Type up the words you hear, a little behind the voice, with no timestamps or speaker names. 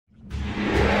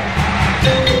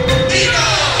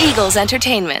Eagles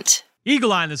Entertainment.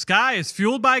 Eagle Eye in the Sky is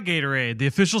fueled by Gatorade, the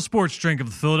official sports drink of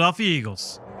the Philadelphia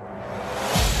Eagles.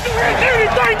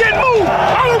 Anything that move,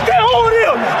 I don't care who it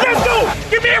is. Let's go.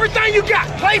 Give me everything you got.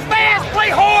 Play fast, play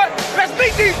hard. Let's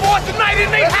beat these boys tonight in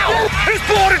their house. It's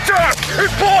party time.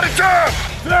 It's party time.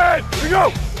 Here we go.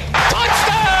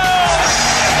 Touchdown!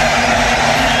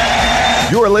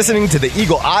 You are listening to the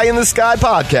Eagle Eye in the Sky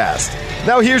podcast.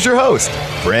 Now here's your host,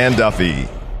 Fran Duffy.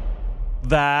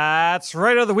 That's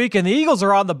right. Of the weekend, the Eagles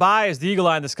are on the bye as the Eagle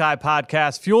Eye in the Sky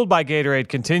podcast, fueled by Gatorade,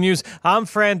 continues. I'm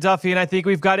Fran Duffy, and I think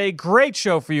we've got a great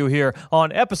show for you here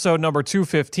on episode number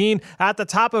 215. At the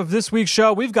top of this week's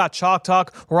show, we've got Chalk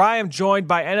Talk, where I am joined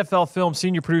by NFL Film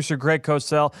senior producer Greg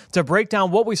Cosell to break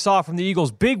down what we saw from the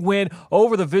Eagles' big win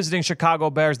over the visiting Chicago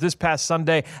Bears this past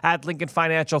Sunday at Lincoln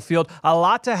Financial Field. A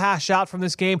lot to hash out from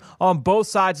this game on both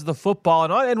sides of the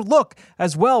football. And look,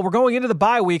 as well, we're going into the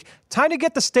bye week. Time to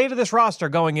get the state of this roster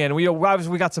going in. We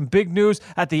obviously got some big news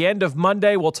at the end of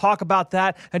Monday. We'll talk about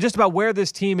that and just about where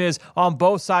this team is on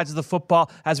both sides of the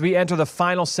football as we enter the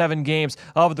final 7 games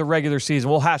of the regular season.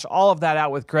 We'll hash all of that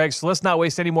out with Greg, so let's not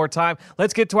waste any more time.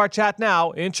 Let's get to our chat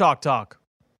now in Chalk Talk.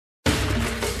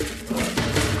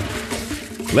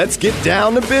 Let's get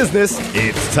down to business.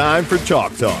 It's time for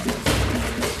Chalk Talk.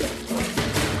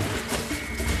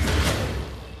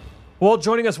 Well,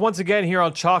 joining us once again here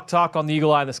on Chalk Talk on the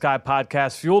Eagle Eye in the Sky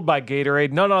podcast, fueled by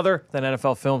Gatorade, none other than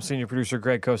NFL Film senior producer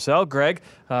Greg Cosell. Greg,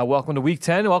 welcome to Week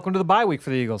 10. Welcome to the bye week for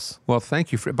the Eagles. Well,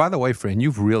 thank you. By the way, Fran,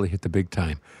 you've really hit the big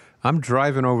time. I'm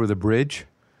driving over the bridge.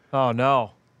 Oh,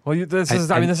 no. Well, this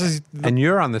is. And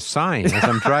you're on the sign. As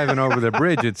I'm driving over the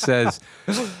bridge, it says...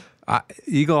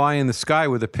 Eagle Eye in the Sky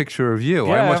with a picture of you.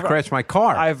 Yeah, I almost crashed my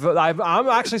car. I'm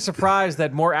actually surprised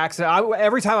that more accidents.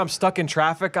 Every time I'm stuck in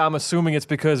traffic, I'm assuming it's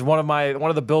because one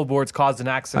of the billboards caused an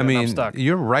accident. And I'm stuck.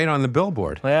 You're right on the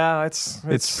billboard. Yeah, it's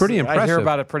pretty impressive. I hear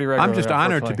about it pretty regularly. I'm just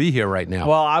honored to be here right now.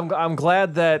 Well, I'm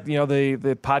glad that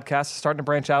the podcast is starting to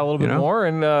branch out a little bit more,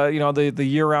 and the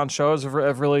year-round shows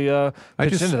have really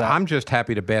pitched into that. I'm just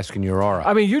happy to bask in your aura.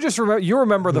 I mean, you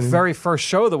remember the very first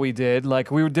show that we did.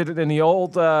 Like we did it in the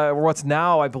old. What's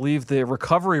now, I believe, the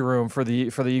recovery room for the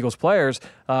Eagles players.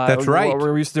 That's right.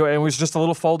 We used to do it, and it was just a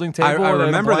little folding table I remember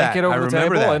and a blanket that. over the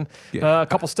table that. and a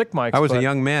couple stick mics. I was a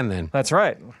young man then. That's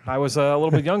right. I was a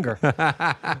little bit younger. All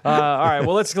right.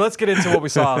 Well, let's get into what we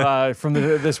saw from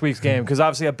this week's game, because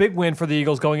obviously a big win for the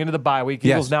Eagles going into the bye week.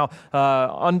 Yes. Eagles now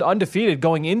undefeated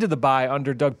going into the bye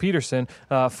under Doug Peterson,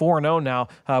 4-0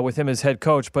 now with him as head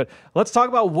coach. But let's talk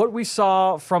about what we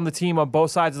saw from the team on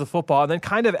both sides of the football, and then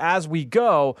kind of as we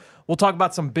go, we'll talk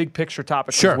about some big picture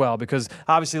topics as well, because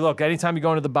obviously, look, anytime you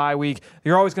go into the bye week,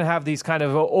 you're always going to have these kind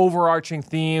of overarching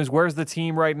themes. Where's the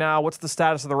team right now? What's the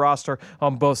status of the roster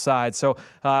on both sides? So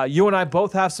you and I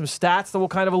both have some stats that we'll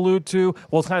kind of allude to.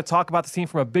 We'll kind of talk about the team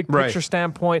from a big picture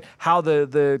standpoint, how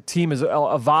the team has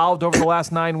evolved over the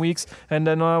last 9 weeks, and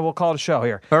then we'll call it a show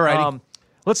here. All right.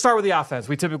 Let's start with the offense.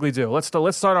 We typically do. Let's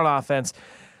start on offense.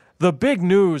 The big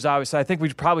news, obviously, I think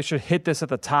we probably should hit this at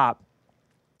the top,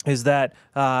 is that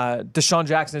Deshaun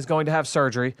Jackson is going to have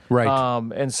surgery, right?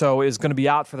 And so is going to be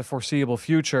out for the foreseeable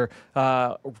future.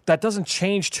 That doesn't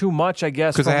change too much, I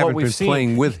guess, from what we've seen.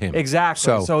 Playing with him,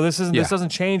 exactly. So this doesn't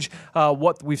change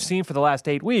what we've seen for the last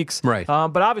 8 weeks, right?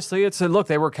 But obviously, look.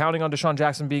 They were counting on Deshaun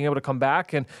Jackson being able to come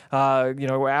back, and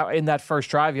in that first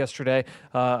drive yesterday,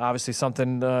 obviously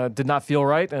something did not feel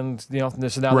right, and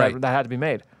that had to be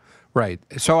made. Right.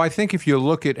 So I think if you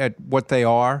look at what they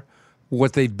are,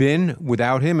 what they've been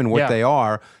without him, and what they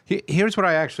are. Here's what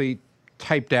I actually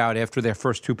typed out after their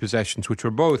first 2 possessions, which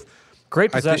were both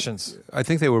great possessions. I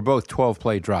think they were both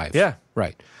 12-play drives. Yeah.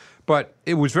 Right. But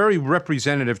it was very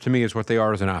representative to me as what they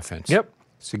are as an offense. Yep.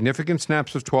 Significant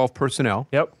snaps of 12 personnel.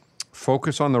 Yep.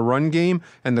 Focus on the run game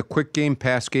and the quick game,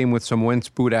 pass game with some Wentz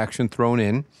boot action thrown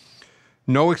in.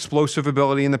 No explosive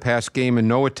ability in the pass game and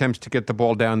no attempts to get the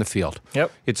ball down the field.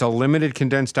 Yep. It's a limited,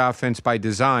 condensed offense by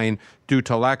design due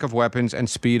to lack of weapons and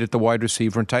speed at the wide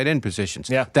receiver and tight end positions.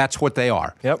 Yeah. That's what they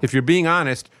are. Yep. If you're being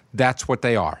honest, that's what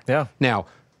they are. Yeah. Now,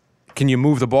 can you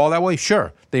move the ball that way?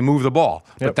 Sure. They move the ball,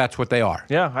 but Yep. that's what they are.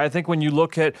 Yeah, I think when you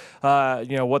look at how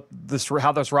this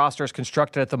roster is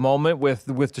constructed at the moment with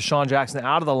Deshaun Jackson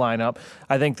out of the lineup,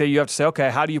 I think that you have to say, okay,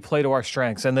 how do you play to our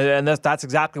strengths? And that's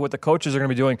exactly what the coaches are going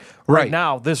to be doing right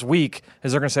now this week.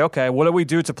 Is they're going to say, okay, what do we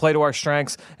do to play to our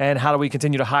strengths, and how do we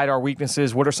continue to hide our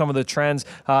weaknesses? What are some of the trends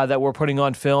that we're putting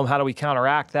on film? How do we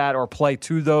counteract that or play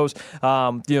to those?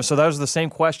 So those are the same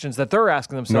questions that they're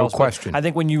asking themselves. No question. But I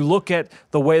think when you look at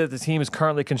the way that the team is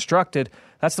currently constructed,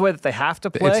 That's the way that they have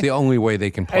to play. It's the only way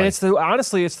they can play. And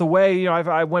honestly, it's the way,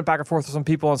 I went back and forth with some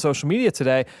people on social media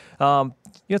today.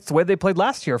 It's the way they played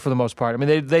last year for the most part. I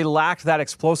mean, they lacked that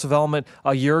explosive element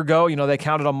a year ago. They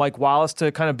counted on Mike Wallace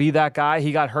to kind of be that guy.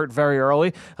 He got hurt very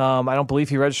early. I don't believe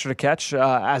he registered a catch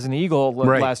as an Eagle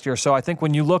last year. So I think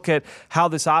when you look at how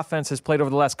this offense has played over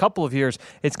the last couple of years,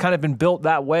 it's kind of been built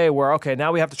that way where, okay,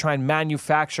 now we have to try and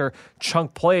manufacture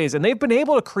chunk plays. And they've been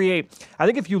able to create, I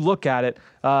think if you look at it,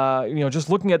 just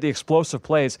looking at the explosive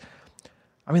plays,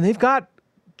 I mean, they've got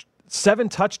 7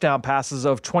 touchdown passes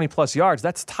of 20-plus yards.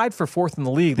 That's tied for 4th in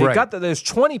the league. They've got those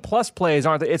 20-plus plays,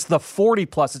 aren't they? It's the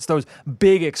 40-plus. It's those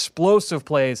big explosive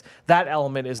plays. That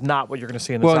element is not what you're going to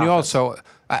see in this offense. Well, and you also,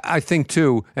 I think,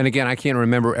 too, and again, I can't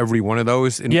remember every one of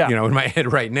those in my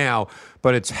head right now,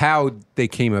 but it's how they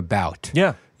came about.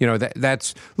 Yeah.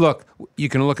 That's look, you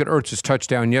can look at Ertz's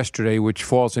touchdown yesterday, which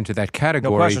falls into that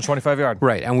category. No question, 25-yard.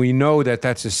 Right, and we know that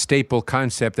that's a staple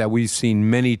concept that we've seen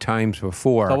many times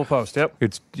before. Double post, yep.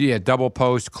 It's double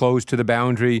post, close to the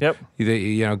boundary.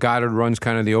 Yep. Goddard runs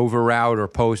kind of the over route or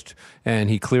post,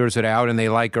 and he clears it out, and they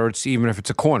like Ertz even if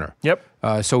it's a corner. Yep.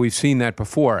 So we've seen that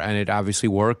before, and it obviously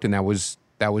worked, and that was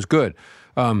good.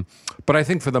 But I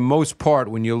think for the most part,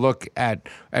 when you look at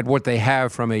what they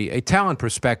have from a talent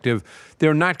perspective,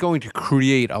 they're not going to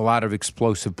create a lot of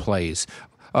explosive plays.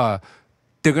 They're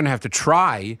going to have to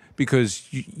try because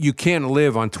you can't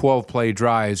live on 12-play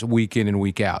drives week in and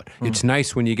week out. It's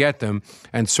nice when you get them,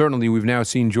 and certainly we've now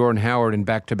seen Jordan Howard in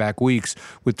back-to-back weeks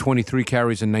with 23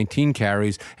 carries and 19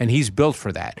 carries, and he's built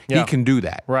for that. Yeah. He can do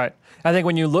that. Right. I think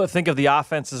when you think of the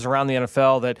offenses around the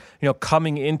NFL that,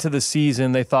 coming into the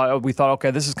season, we thought, okay,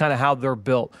 this is kind of how they're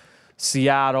built.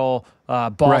 Seattle,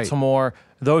 Baltimore,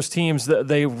 those teams,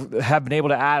 they have been able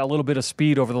to add a little bit of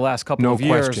speed over the last couple of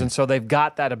years, and so they've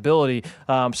got that ability.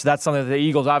 So that's something that the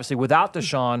Eagles, obviously, without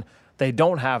Deshaun, they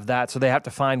don't have that, so they have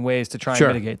to find ways to try and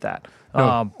mitigate that.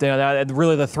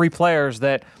 Really the 3 players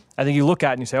that I think you look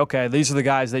at and you say, okay, these are the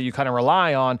guys that you kind of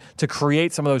rely on to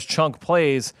create some of those chunk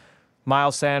plays.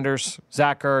 Miles Sanders,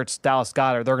 Zach Ertz, Dallas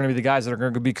Goedert, they're going to be the guys that are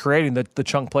going to be creating the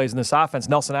chunk plays in this offense.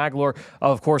 Nelson Aguilar,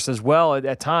 of course, as well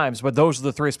at times, but those are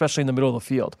the 3, especially in the middle of the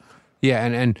field. Yeah,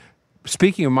 and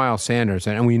speaking of Miles Sanders,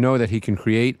 and we know that he can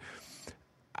create,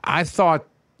 I thought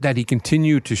that he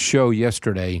continued to show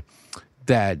yesterday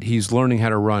that he's learning how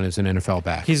to run as an NFL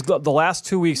back. The last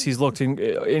 2 weeks, he's looked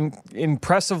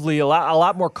impressively a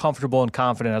lot more comfortable and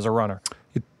confident as a runner.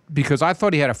 Because I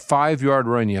thought he had a 5-yard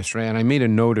run yesterday, and I made a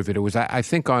note of it. It was, I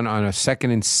think, on a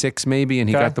 2nd and 6 maybe, and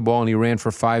he got the ball and he ran for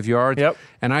 5 yards. Yep.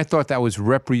 And I thought that was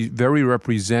very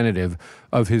representative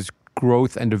of his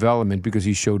growth and development because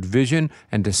he showed vision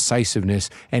and decisiveness,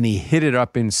 and he hit it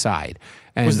up inside.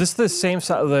 And was this the same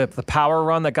the power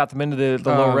run that got them into the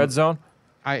low red zone?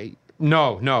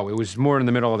 No, it was more in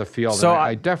the middle of the field. So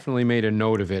I definitely made a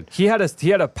note of it. He had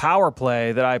a power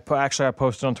play that I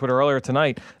posted on Twitter earlier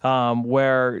tonight,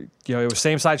 where it was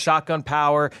same side shotgun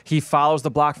power. He follows the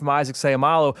block from Isaac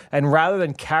Seumalo, and rather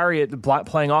than carry it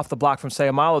playing off the block from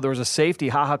Seumalo, there was a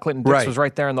safety. Clinton Dix was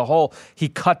right there in the hole. He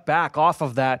cut back off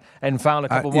of that and found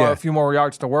a few more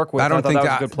yards to work with. I thought that was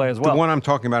a good play as well. The one I'm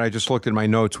talking about, I just looked at my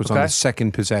notes, was on the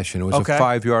second possession. It was a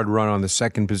 5-yard run on the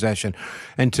second possession,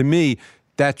 and to me,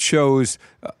 that shows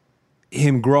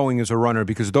him growing as a runner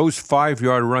because those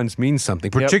 5-yard runs mean something,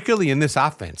 particularly in this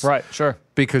offense. Right, sure.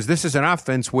 Because this is an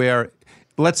offense where,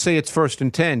 let's say it's 1st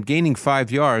and 10, gaining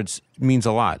 5 yards means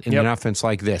a lot in an offense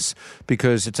like this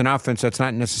because it's an offense that's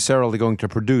not necessarily going to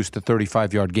produce the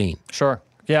 35-yard gain. Sure.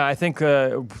 Yeah, I think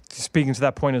speaking to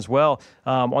that point as well,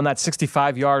 on that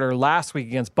 65-yarder last week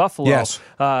against Buffalo,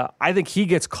 I think he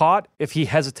gets caught if he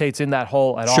hesitates in that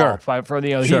hole at all.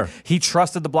 He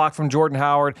trusted the block from Jordan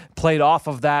Howard, played off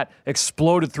of that,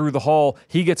 exploded through the hole.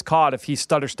 He gets caught if he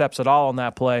stutter steps at all on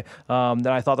that play. Then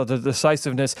I thought that the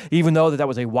decisiveness, even though that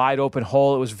was a wide open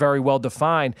hole, it was very well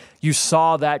defined. You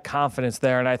saw that confidence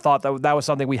there, and I thought that was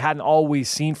something we hadn't always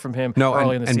seen from him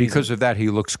early in the season. And because of that, he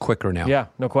looks quicker now. Yeah,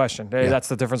 no question. That's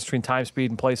the difference between time speed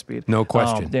and play speed. No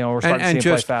question. We're starting to see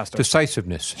him play faster.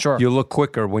 Decisiveness. Sure. You look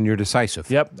quicker when you're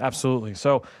decisive. Yep, absolutely.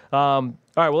 So, all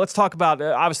right, well, let's talk about,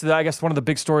 obviously, I guess one of the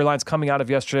big storylines coming out of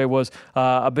yesterday was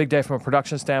a big day from a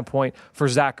production standpoint for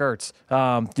Zach Ertz.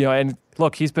 And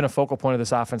look, he's been a focal point of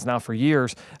this offense now for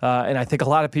years. And I think a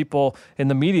lot of people in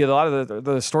the media, a lot of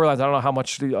the storylines, I don't know how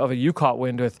much of it you caught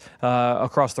wind with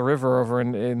across the river over at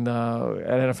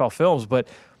NFL Films, but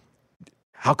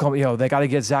how come, they got to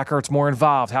get Zach Ertz more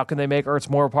involved? How can they make Ertz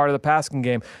more a part of the passing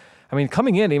game? I mean,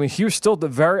 coming in, he was still the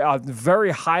very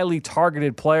highly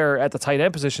targeted player at the tight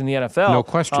end position in the NFL. No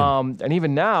question. And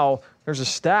even now, there's a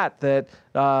stat that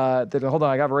hold on,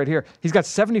 I got it right here. He's got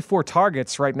 74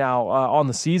 targets right now on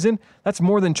the season. That's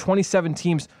more than 27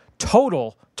 teams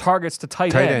total targets to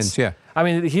tight ends. Yeah. I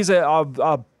mean, he's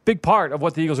a big part of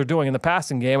what the Eagles are doing in the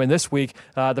passing game. And this week,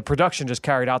 the production just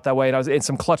carried out that way. And I was in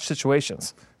some clutch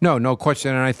situations. No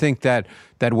question. And I think that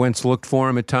Wentz looked for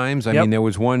him at times. I mean, there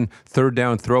was one third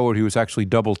down throw where he was actually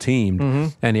double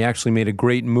teamed, and he actually made a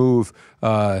great move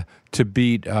to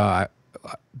beat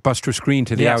Buster Screen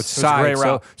to the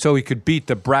outside, so he could beat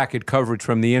the bracket coverage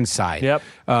from the inside. Yep.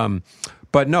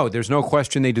 But no, there's no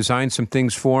question they designed some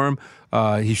things for him.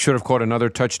 He should have caught another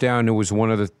touchdown. It was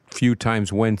one of the few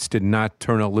times Wentz did not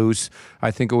turn it loose. I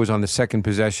think it was on the second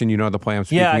possession. You know the play I'm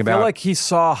speaking about. Yeah, I feel like he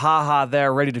saw Ha-Ha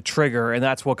there ready to trigger, and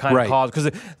that's what kind of caused,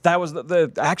 because that was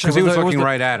the action. Because he was looking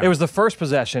right at him. It was the first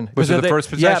possession. Was it the first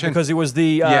possession? Yeah, because it was the...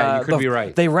 you could be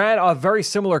right. They ran a very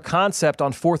similar concept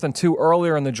on 4th and 2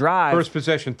 earlier in the drive. First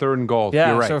possession, 3rd and goal. Yeah,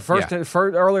 you're right. So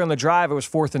earlier in the drive, it was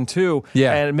 4th and 2,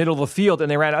 and middle of the field,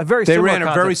 and they ran a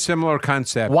very similar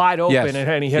concept. Wide open,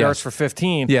 and he hit Ertz for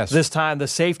 15. Yes. This time, the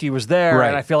safety was there,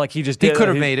 and I feel like he just did. He could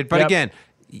have made it, but again,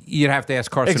 you'd have to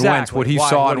ask Carson Wentz what he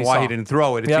saw and why he didn't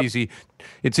throw it. It's easy.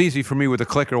 It's easy for me with a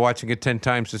clicker watching it 10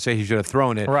 times to say he should have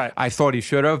thrown it. Right. I thought he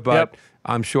should have, but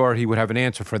I'm sure he would have an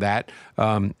answer for that.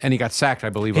 And he got sacked, I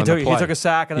believe, on the play. He took a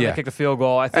sack, and then they kicked a field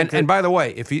goal. I think. And by the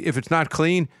way, if it's not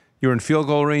clean, you're in field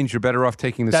goal range, you're better off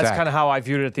taking the sack. That's kind of how I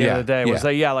viewed it at the end of the day. Was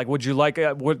that, would you like,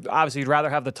 obviously you'd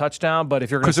rather have the touchdown, but if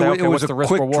you're going to say, okay, what's the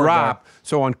risk reward? Drop.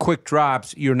 So on quick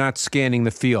drops, you're not scanning the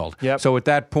field. So at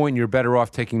that point, you're better off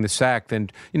taking the sack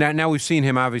than, now we've seen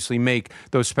him obviously make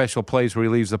those special plays where he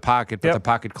leaves the pocket, but the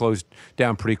pocket closed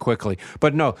down pretty quickly.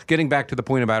 But no, getting back to the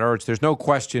point about Ertz, there's no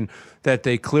question that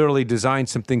they clearly designed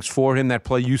some things for him. That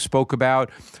play you spoke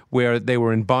about where they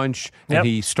were in bunch, and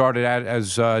he started out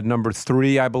as number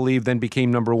 3, I believe, then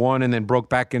became number 1, and then broke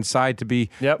back inside to be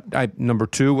number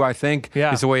 2, I think,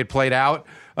 is the way it played out.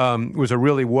 It was a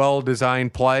really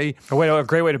well-designed play. A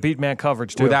great way to beat man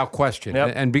coverage, too. Without question.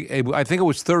 And I think it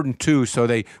was 3rd and 2, so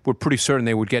they were pretty certain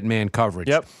they would get man coverage.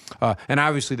 And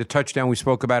obviously the touchdown we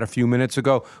spoke about a few minutes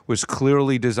ago was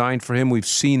clearly designed for him. We've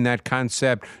seen that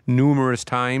concept numerous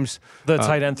times. The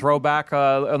tight end throwback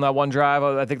on that one drive,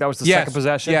 I think that was the second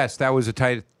possession. Yes, that was a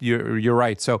tight. You're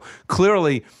right. So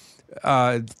clearly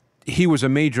he was a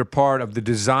major part of the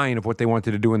design of what they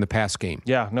wanted to do in the pass game.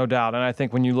 Yeah, no doubt. And I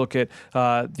think when you look at,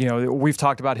 we've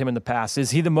talked about him in the past.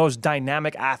 Is he the most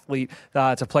dynamic athlete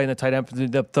to play in the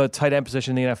tight end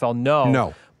position in the NFL?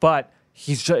 No. But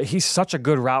he's such a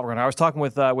good route runner. I was talking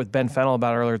with Ben Fennell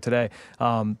about it earlier today,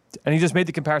 and he just made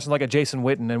the comparison like a Jason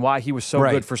Witten and why he was so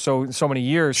good for so many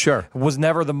years. Sure, was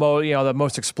never the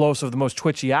most explosive, the most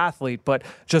twitchy athlete, but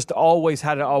just always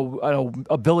had an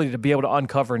ability to be able to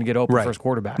uncover and get open for his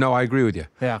quarterback. No, I agree with you.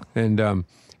 Yeah,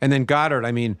 and then Goddard,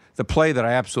 I mean, the play that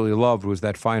I absolutely loved was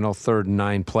that final 3rd and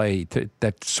 9 play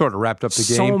that sort of wrapped up the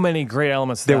game. So many great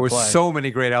elements to that play. There were so many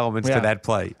great elements to that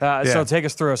play. So take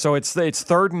us through. So it's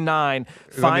 3rd and 9,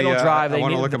 final drive. I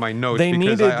want to look at my notes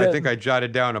because I think I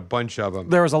jotted down a bunch of them.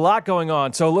 There was a lot going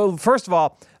on. So first of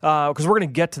all, because we're going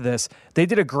to get to this, they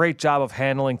did a great job of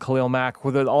handling Khalil Mack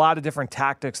with a lot of different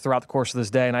tactics throughout the course of this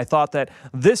day. And I thought that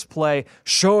this play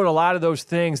showed a lot of those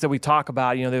things that we talk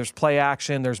about. There's play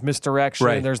action, there's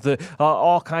misdirection, there's the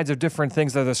all kinds of different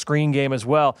things. There's the screen game as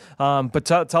well. But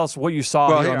tell us what you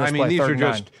saw here on this play. These are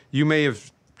just, you may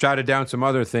have jotted down some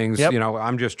other things.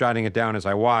 I'm just jotting it down as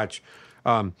I watch.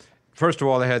 First of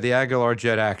all, they had the Aguilar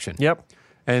jet action.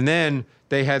 And then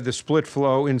they had the split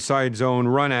flow inside zone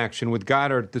run action with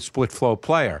Goddard, the split flow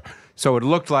player. So it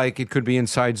looked like it could be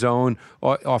inside zone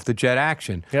off the jet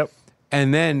action.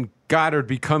 And then Goddard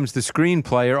becomes the screen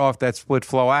player off that split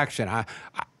flow action.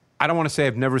 I don't want to say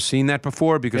I've never seen that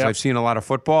before because I've seen a lot of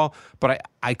football, but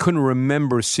I couldn't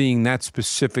remember seeing that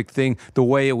specific thing, the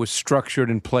way it was structured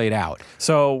and played out.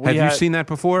 So have you seen that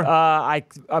before?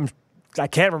 I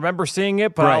can't remember seeing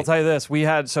it, but I'll tell you this.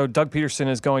 Doug Peterson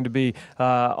is going to be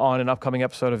on an upcoming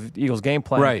episode of Eagles Game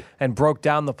Plan and broke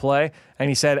down the play. And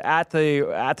he said at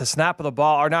the snap of the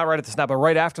ball, or not right at the snap, but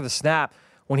right after the snap,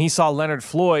 when he saw Leonard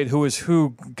Floyd,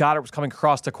 who Goddard was coming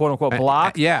across to quote-unquote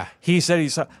block, he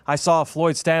said, I saw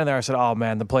Floyd standing there. I said, oh,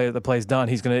 man, the play's done.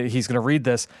 He's gonna read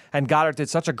this. And Goddard did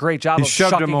such a great job of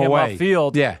shucking him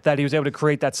upfield that he was able to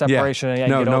create that separation and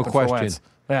get open for Wentz.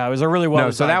 Yeah, it was a really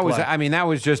well-designed so that was, play. that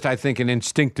was just, I think, an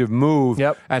instinctive move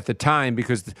at the time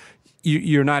because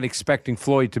you're not expecting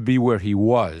Floyd to be where he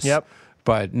was.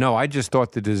 But no, I just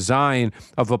thought the design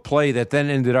of a play that then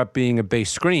ended up being a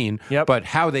base screen, but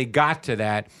how they got to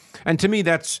that. And to me,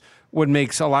 that's what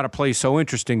makes a lot of plays so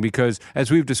interesting, because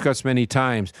as we've discussed many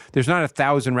times, there's not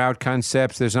 1,000 route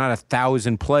concepts, there's not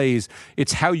 1,000 plays.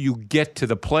 It's how you get to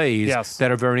the plays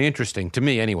that are very interesting to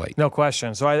me, anyway. No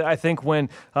question. So I think when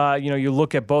you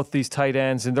look at both these tight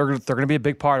ends, and they're going to be a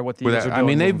big part of what the Eagles are doing. I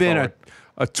mean, they've been forward.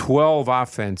 a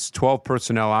 12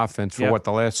 personnel offense for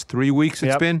the last 3 weeks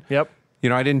it's been. Yep.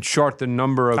 I didn't chart the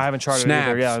number of I haven't charted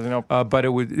snaps, it either. Yeah, but it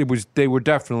was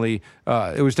definitely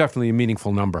a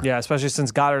meaningful number. Yeah, especially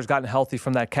since Goddard's gotten healthy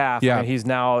from that calf. Yeah. I mean, he's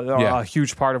now a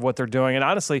huge part of what they're doing. And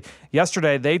honestly,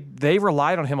 yesterday they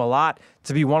relied on him a lot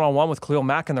to be one-on-one with Khalil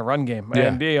Mack in the run game.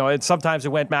 Yeah. And sometimes it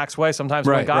went Mack's way, sometimes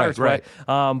it went Goddard's way.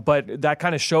 But that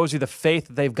kind of shows you the faith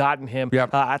that they've gotten him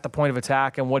at the point of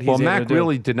attack and what he's able to do. Well, Mack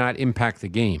really did not impact the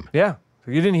game. Yeah.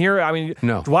 You didn't hear it. I mean,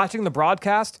 no. Watching the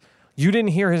broadcast, you didn't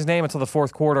hear his name until the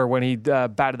fourth quarter when he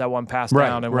batted that one pass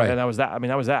down, and that was that. I mean,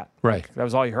 that was that. Right. That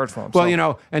was all you heard from him.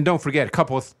 Well, and don't forget, a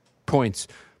couple of points.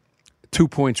 2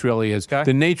 points really is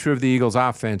the nature of the Eagles'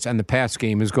 offense and the pass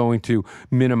game is going to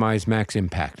minimize Mack's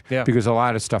impact because a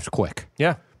lot of stuff's quick.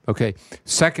 Yeah. Okay.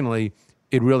 Secondly,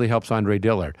 it really helps Andre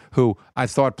Dillard, who I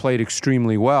thought played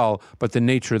extremely well, but the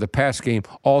nature of the pass game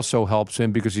also helps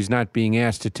him because he's not being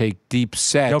asked to take deep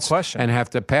sets and have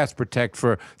to pass protect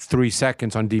for 3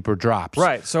 seconds on deeper drops.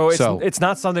 Right. So it's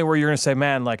not something where you're going to say,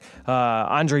 man, like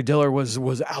Andre Dillard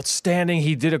was outstanding.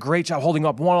 He did a great job holding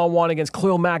up one-on-one against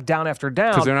Khalil Mack down after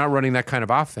down. Because they're not running that kind of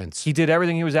offense. He did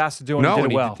everything he was asked to do, and he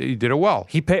did it well. He did it well.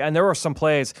 And there were some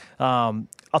plays.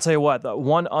 I'll tell you what, the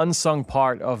one unsung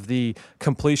part of the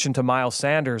completion to Miles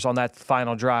Sanders on that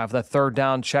final drive, that third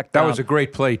down check down. That was a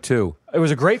great play, too. It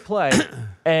was a great play,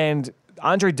 and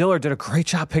Andre Dillard did a great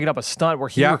job picking up a stunt where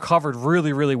he recovered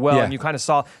really, really well, and you kind of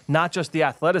saw not just the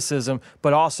athleticism,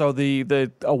 but also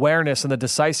the awareness and the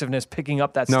decisiveness picking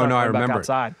up that stunt I remember back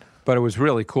outside. But it was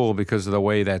really cool because of the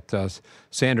way that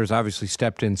Sanders obviously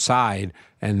stepped inside,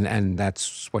 and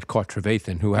that's what caught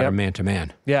Trevathan, who had a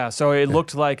man-to-man. Yeah, so it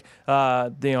looked like,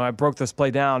 I broke this play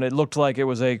down. It looked like it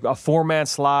was a four-man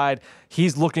slide.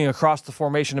 He's looking across the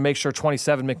formation to make sure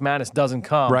 27 McManus doesn't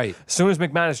come. Right. As soon as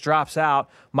McManus drops out,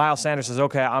 Miles Sanders says,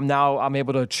 okay, I'm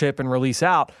able to chip and release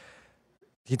out.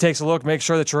 He takes a look, makes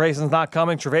sure that Trevathan's not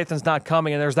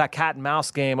coming, and there's that cat and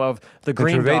mouse game of the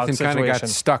green dog situation. Trevathan kind of got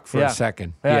stuck for a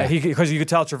second. Yeah, because you could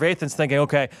tell Trevathan's thinking,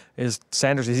 okay, is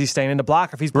he staying in the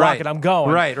block? If he's blocking, I'm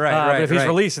going. Right. But if he's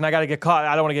releasing, I got to get caught.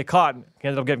 I don't want to get caught. He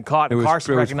ended up getting caught, and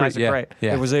Carson recognized it great.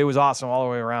 Yeah. It was awesome all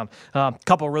the way around. A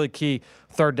couple of really key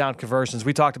third down conversions.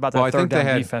 We talked about that third down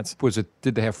defense.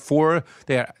 Did they have four?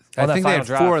 I think they had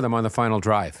 4 of them on the final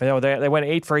drive. They went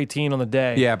 8 for 18 on the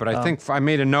day. Yeah, but I think I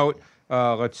made a note.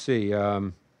 Let's see.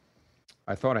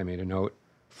 I thought I made a note.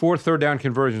 4 third down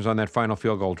conversions on that final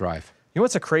field goal drive. You know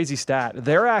what's a crazy stat?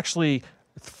 They're actually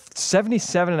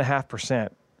 77.5%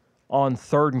 on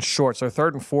third and short, so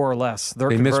third and 4 or less.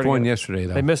 They missed one yesterday,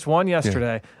 though. They missed one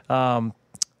yesterday. Yeah.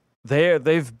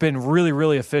 They've been really,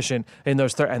 really efficient in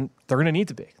those, and they're going to need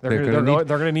to be. They're going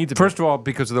to need to be. First of all,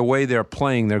 because of the way they're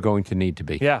playing, they're going to need to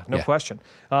be. Yeah, no question.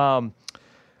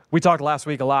 We talked last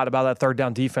week a lot about that third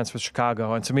down defense with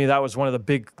Chicago, and to me that was one of the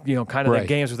big, the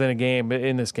games within a game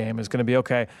in this game is going to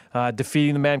be,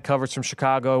 defeating the man coverage from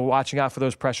Chicago, watching out for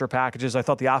those pressure packages. I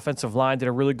thought the offensive line did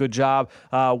a really good job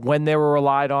when they were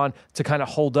relied on to kind of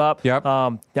hold up. Yep.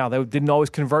 Now, they didn't always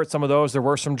convert some of those. There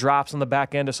were some drops on the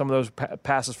back end of some of those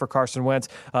passes for Carson Wentz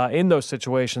in those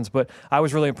situations, but I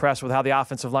was really impressed with how the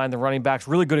offensive line, the running backs,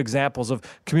 really good examples of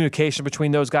communication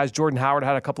between those guys. Jordan Howard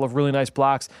had a couple of really nice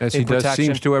blocks in protection.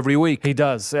 Seems to every week. He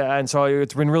does, and so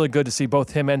it's been really good to see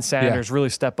both him and Sanders really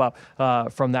step up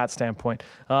from that standpoint.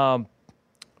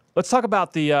 Let's talk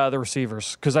about the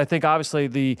receivers, because I think obviously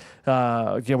we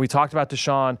talked about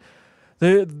Deshaun.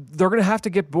 They're going to have to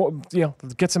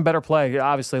get some better play.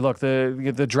 Obviously, look,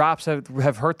 the drops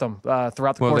have hurt them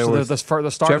throughout the course of the start of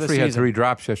the season. Jeffrey had 3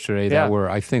 drops yesterday that were,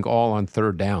 I think, all on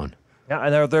third down. Yeah,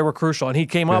 and they were crucial. And he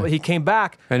came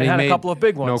back and had a couple of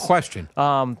big ones. No question.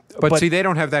 But see, they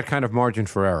don't have that kind of margin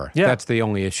for error. Yeah. That's the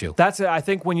only issue. I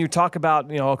think when you talk about,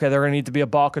 they're going to need to be a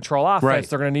ball control offense. Right.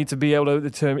 They're going to need to be able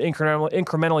to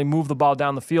incrementally move the ball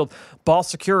down the field. Ball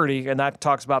security, and that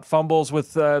talks about fumbles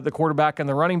with the quarterback and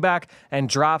the running back and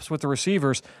drops with the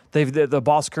receivers. The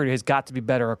ball security has got to be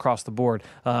better across the board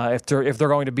if they're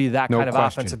going to be that kind of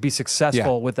offense and be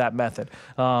successful with that method.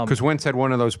 Because Wentz had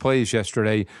one of those plays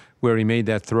yesterday where he made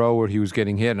that throw where he was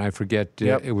getting hit, and I forget,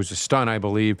 it was a stun, I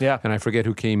believe, and I forget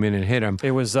who came in and hit him.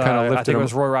 It was, I think it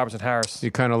was Roy Robertson-Harris.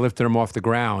 He kind of lifted him off the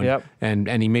ground,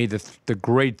 and he made the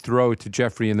great throw to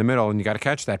Jeffrey in the middle, and you got to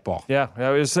catch that ball. Yeah,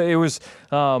 it was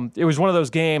one of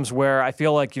those games where I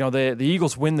feel like, the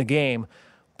Eagles win the game,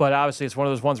 But obviously, it's one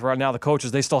of those ones where now the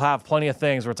coaches, they still have plenty of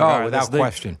things where it's like, all right, without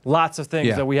question. Lots of things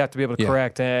Yeah. that we have to be able to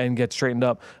correct and get straightened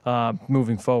up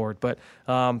moving forward. But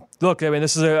look, I mean,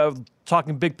 this is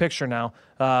talking big picture now.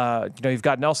 You've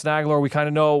got Nelson Aguilar. We kind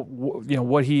of know,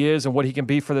 what he is and what he can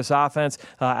be for this offense.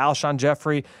 Alshon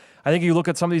Jeffrey. I think you look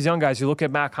at some of these young guys. You look at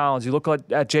Matt Collins. You look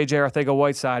at J.J.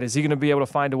 Arcega-Whiteside. Is he going to be able to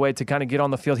find a way to kind of get on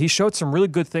the field? He showed some really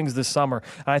good things this summer.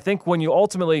 And I think when you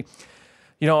ultimately,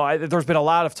 there's been a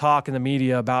lot of talk in the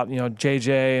media about,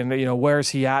 J.J. and, where's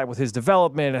he at with his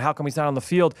development and how come he's not on the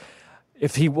field.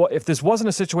 If this wasn't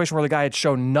a situation where the guy had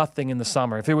shown nothing in the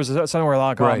summer, if it was something where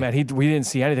like, oh, man, we didn't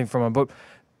see anything from him. But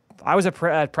I was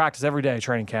at practice every day,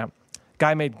 training camp.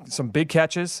 Guy made some big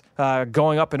catches,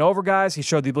 going up and over guys. He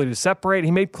showed the ability to separate.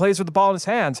 He made plays with the ball in his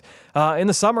hands in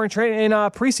the summer and in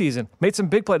preseason. Made some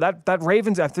big plays. That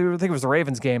Ravens, I think it was the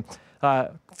Ravens game,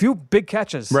 few big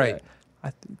catches. Right.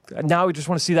 Now we just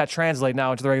want to see that translate now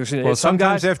into the regular season. Well,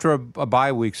 sometimes after a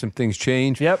bye week, some things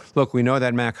change. Yep. Look, we know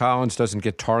that Matt Collins doesn't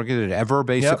get targeted ever,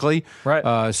 basically. Yep.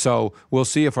 Right. So we'll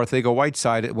see if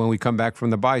Arcega-Whiteside, when we come back from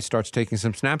the bye, starts taking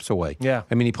some snaps away. Yeah.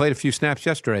 I mean, he played a few snaps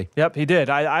yesterday. Yep, he did.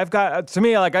 I've got, to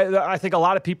me, I think a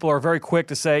lot of people are very quick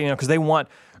to say, because they want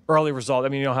early results. I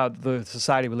mean, you know how the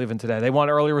society we live in today. They want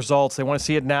early results. They want to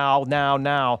see it now.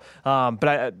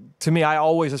 But to me, I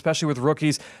always, especially with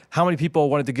rookies, how many people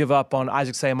wanted to give up on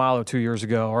Isaac Seumalo 2 years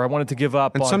ago, or I wanted to give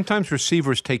up and on... sometimes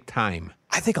receivers take time.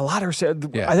 I think a lot of...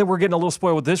 I think we're getting a little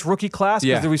spoiled with this rookie class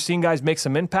because we've seen guys make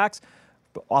some impacts.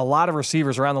 A lot of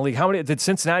receivers around the league. How many did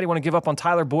Cincinnati want to give up on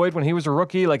Tyler Boyd when he was a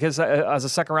rookie, like his as a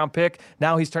second-round pick?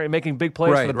 Now he's making big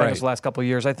plays for the Bengals the last couple of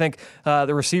years. I think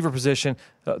the receiver position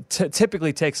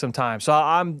typically takes some time. So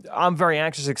I'm very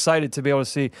anxious, excited to be able to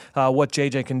see what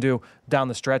JJ can do down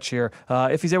the stretch here,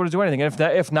 if he's able to do anything. And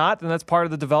if not, then that's part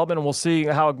of the development, and we'll see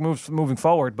how it moves moving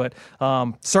forward. But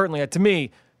certainly, to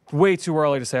me, way too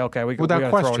early to say, okay, we got to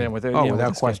throw it in with it.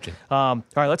 Without question. All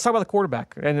right, let's talk about the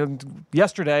quarterback. And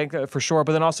yesterday, for sure,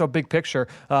 but then also big picture,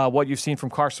 what you've seen from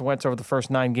Carson Wentz over the first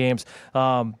 9 games.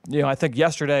 I think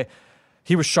yesterday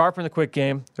he was sharp in the quick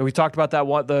game. We talked about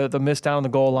that the miss down on the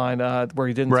goal line where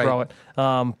he didn't throw it.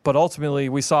 But ultimately,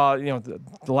 we saw a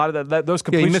lot of those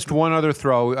completions. He missed one other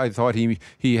throw. I thought he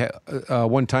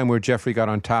one time where Jeffrey got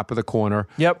on top of the corner.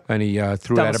 Yep. And he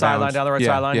threw it out of bounds. Down the right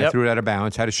sideline. Yeah, yep. Threw it out of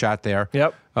bounds. Had a shot there.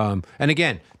 Yep. And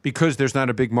again, because there's not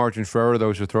a big margin for error,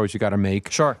 those are throws you got to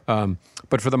make. Sure.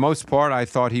 But for the most part, I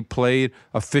thought he played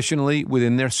efficiently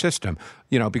within their system.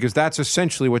 Because that's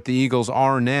essentially what the Eagles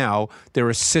are now. They're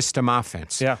a system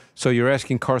offense. Yeah. So you're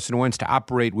asking Carson Wentz to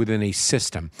operate within a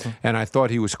system. And I thought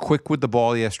he was quick with the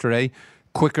ball yesterday,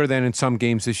 quicker than in some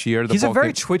games this year. He's a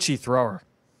very twitchy thrower.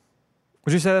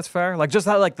 Would you say that's fair? Like just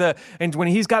how and when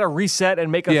he's got to reset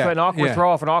and make an awkward throw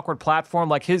off an awkward platform,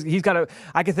 like he's got to.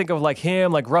 I can think of like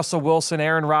him, like Russell Wilson,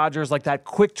 Aaron Rodgers, like that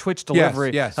quick twitch delivery.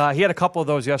 Yes. He had a couple of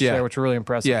those yesterday, which were really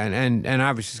impressive. Yeah, and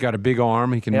obviously he's got a big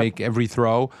arm. He can make every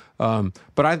throw.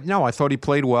 But I thought he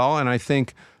played well, and I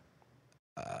think,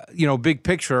 big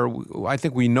picture, I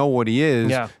think we know what he is.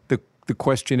 Yeah. The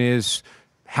question is,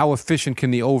 how efficient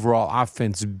can the overall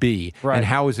offense be? Right. And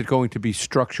how is it going to be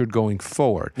structured going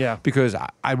forward? Yeah. Because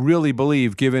I really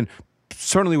believe,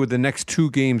 certainly with the next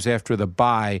 2 games after the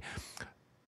bye,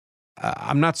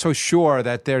 I'm not so sure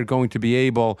that they're going to be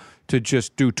able to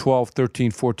just do 12,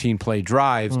 13, 14 play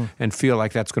drives and feel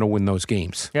like that's going to win those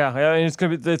games. Yeah, and it's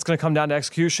going to come down to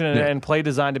execution and play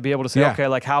design to be able to say, okay,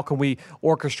 like how can we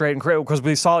orchestrate and create? Because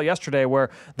we saw it yesterday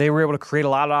where they were able to create a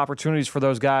lot of opportunities for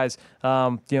those guys,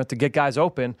 to get guys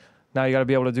open. Now you got to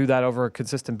be able to do that over a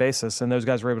consistent basis, and those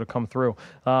guys were able to come through.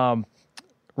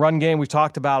 Run game we've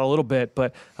talked about a little bit,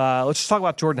 but let's just talk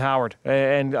about Jordan Howard,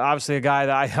 and obviously a guy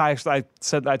that I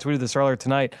tweeted this earlier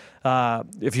tonight.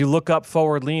 If you look up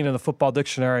forward lean in the football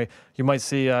dictionary, you might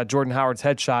see Jordan Howard's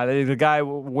headshot. The guy,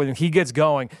 when he gets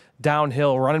going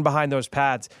downhill, running behind those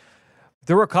pads.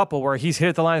 There were a couple where he's hit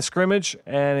at the line of scrimmage,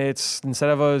 and it's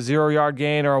instead of a 0-yard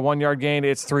gain or a 1-yard gain,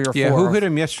 it's 3 or 4. Yeah, who hit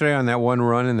him yesterday on that one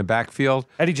run in the backfield?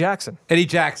 Eddie Jackson.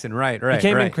 Right.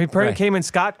 He came in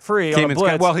scot-free on a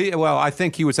blitz. Well, I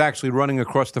think he was actually running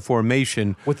across the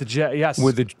formation with the jet. Yes,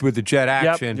 with the jet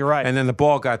action. Yep, you're right. And then the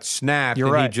ball got snapped.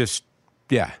 You're right. He just.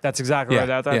 Yeah. That's exactly right.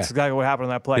 That's exactly what happened on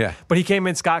that play. Yeah. But he came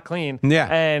in scot-clean. Yeah.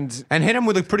 And hit him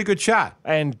with a pretty good shot.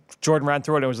 And Jordan ran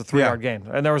through it, and it was a 3-yard gain.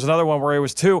 And there was another one where it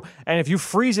was 2. And if you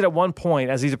freeze it at one point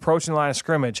as he's approaching the line of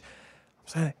scrimmage,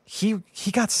 he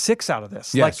got 6 out of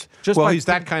this. Yes. He's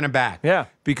that kind of back. Yeah.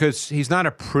 Because he's not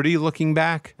a pretty-looking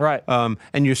back. Right.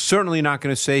 And you're certainly not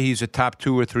going to say he's a top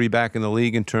 2 or 3 back in the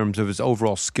league in terms of his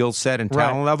overall skill set and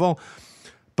talent level.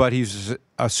 But he's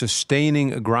a sustaining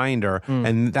grinder,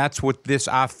 and that's what this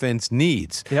offense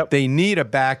needs. Yep. They need a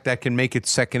back that can make it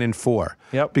 2nd and 4.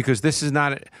 Yep. Because this is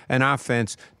not an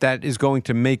offense that is going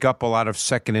to make up a lot of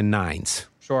 2nd and 9s.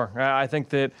 Sure. I think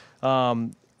that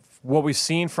what we've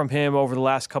seen from him over the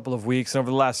last couple of weeks, and over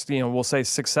the last, we'll say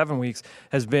 6-7 weeks,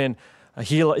 has been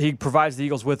he provides the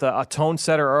Eagles with a tone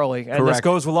setter early, and this Correct.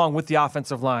 goes along with the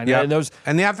offensive line. Yeah,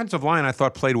 And the offensive line I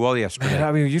thought played well yesterday.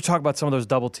 I mean, you talk about some of those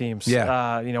double teams.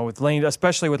 Yeah. With Lane,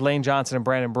 especially with Lane Johnson and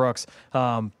Brandon Brooks,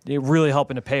 it really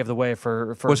helping to pave the way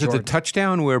for Was Jordan. it the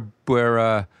touchdown where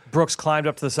Brooks climbed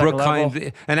up to the second Brooke level?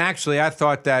 climbed? And actually, I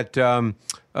thought that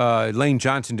Lane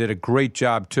Johnson did a great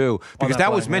job too, because that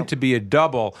that was play, meant yep. to be a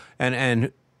double,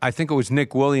 and I think it was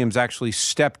Nick Williams actually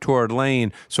stepped toward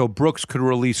Lane so Brooks could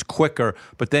release quicker,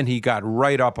 but then he got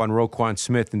right up on Roquan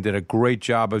Smith and did a great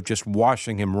job of just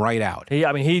washing him right out.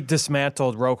 He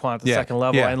dismantled Roquan at the second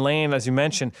level, and Lane, as you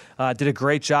mentioned, did a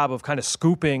great job of kind of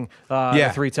scooping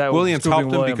the 3 tight. Williams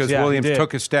helped him because Williams he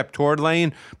took a step toward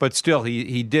Lane, but still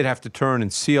he did have to turn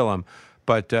and seal him.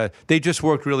 But they just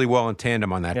worked really well in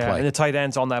tandem on that play. And the tight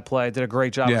ends on that play did a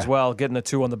great job as well, getting the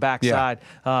 2 on the backside.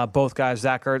 Both guys,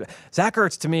 Zach Ertz. Zach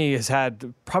Ertz, to me, has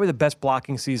had probably the best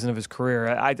blocking season of his career.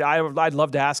 I'd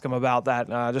love to ask him about that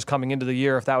just coming into the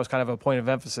year, if that was kind of a point of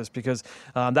emphasis, because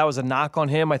that was a knock on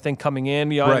him, I think, coming in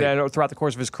throughout the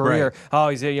course of his career. Right. Oh,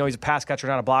 he's a pass catcher,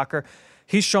 not a blocker.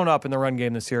 He's shown up in the run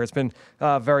game this year. It's been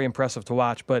very impressive to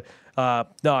watch. But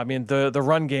no, I mean the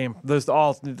run game,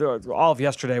 all of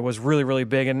yesterday was really, really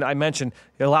big. And I mentioned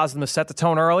it allows them to set the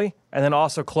tone early and then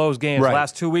also close games. Right. The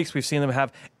last 2 weeks, we've seen them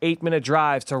have 8-minute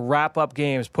drives to wrap up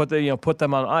games, put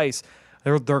them on ice.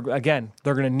 They're going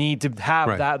to need to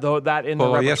have that in the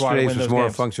repertoire to yesterday's win was those more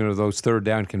games. a function of those 3rd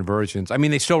down conversions. I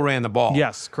mean, they still ran the ball.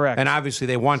 Yes, correct. And obviously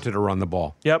they wanted to run the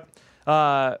ball. Yep.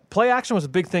 Play action was a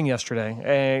big thing yesterday,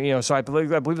 and so I believe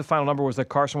the final number was that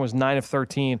Carson was 9 of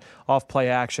 13 off play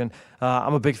action.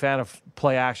 I'm a big fan of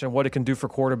play action, what it can do for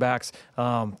quarterbacks.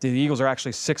 The Eagles are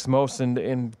actually 6th most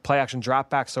in play action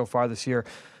dropbacks so far this year.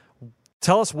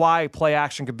 Tell us why play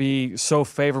action could be so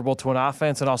favorable to an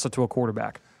offense and also to a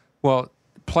quarterback. Well,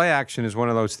 play action is one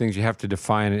of those things you have to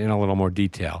define in a little more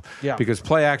detail. Yeah. Because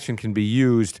play action can be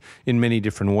used in many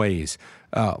different ways.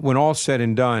 When all's said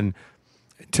and done,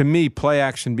 to me, play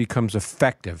action becomes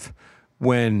effective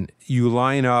when you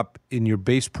line up in your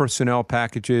base personnel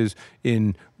packages,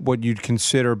 in what you'd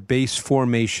consider base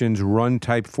formations,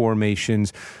 run-type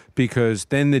formations, because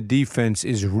then the defense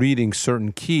is reading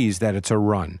certain keys that it's a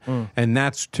run. And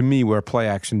that's, to me, where play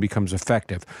action becomes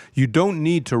effective. You don't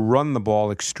need to run the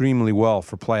ball extremely well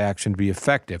for play action to be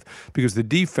effective, because the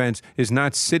defense is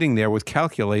not sitting there with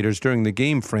calculators during the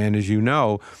game, Fran, as you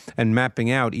know, and mapping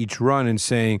out each run and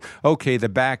saying, okay, the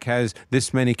back has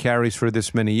this many carries for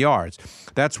this many yards.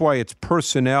 That's why it's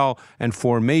personnel and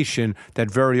formation that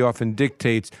very often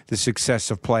dictates the success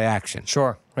of play action.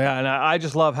 Sure. Yeah, and I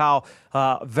just love how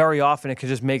very often it can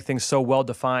just make things so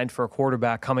well-defined for a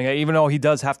quarterback coming in. Even though he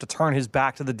does have to turn his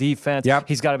back to the defense,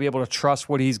 he's got to be able to trust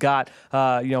what he's got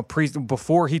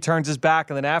before he turns his back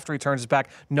and then after he turns his back,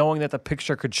 knowing that the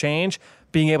picture could change,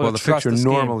 being able to trust the picture the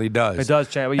scheme. normally does. It does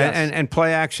change. Yes. And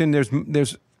play action,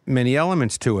 there's many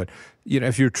elements to it.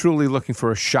 If you're truly looking for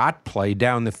a shot play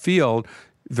down the field,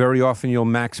 very often you'll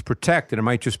max protect, and it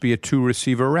might just be a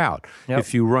 2-receiver route. Yep.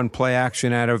 If you run play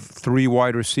action out of 3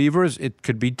 wide receivers, it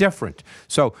could be different.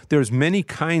 So there's many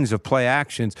kinds of play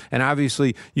actions, and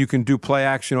obviously you can do play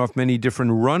action off many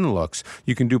different run looks.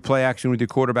 You can do play action with your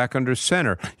quarterback under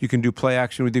center. You can do play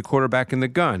action with your quarterback in the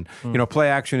gun. Play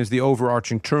action is the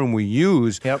overarching term we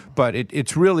use, but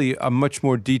it's really a much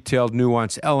more detailed,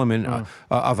 nuanced element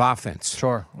of offense.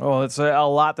 Sure. Well, it's a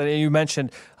lot that you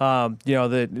mentioned,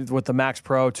 with the Max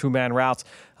Pro 2-man routes.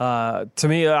 To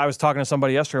me, I was talking to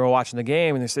somebody yesterday while watching the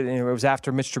game, and they said it was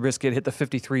after Mitch Trubisky hit the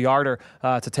 53-yarder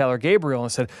to Taylor Gabriel,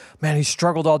 and said, man, he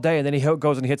struggled all day, and then he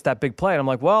goes and he hits that big play. And I'm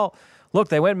like, well, look,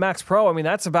 they went Max Pro. I mean,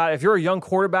 that's about, if you're a young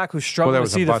quarterback who's struggling to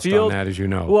see the field. On that, as you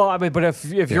know. Well, I mean, but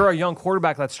if you're a young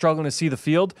quarterback that's struggling to see the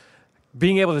field,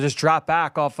 being able to just drop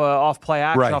back off play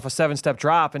action, off a 7-step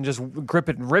drop, and just grip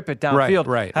it and rip it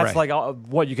downfield. That's like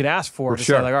what you can ask for. To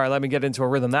say, like, all right, let me get into a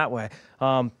rhythm that way. But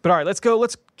all right, let's go.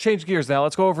 Let's change gears now.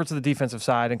 Let's go over to the defensive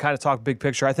side and kind of talk big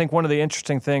picture. I think one of the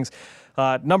interesting things,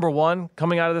 number one,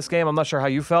 coming out of this game, I'm not sure how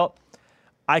you felt.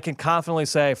 I can confidently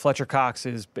say Fletcher Cox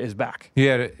is back.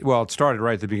 It started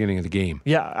right at the beginning of the game.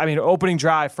 Yeah, I mean, opening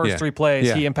drive, first 3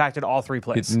 plays, he impacted all 3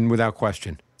 plays. Without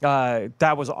question.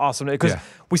 That was awesome because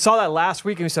we saw that last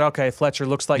week and we said, okay, Fletcher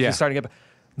looks like he's starting to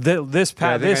get. This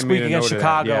week against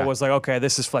Chicago was like, okay,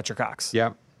 this is Fletcher Cox.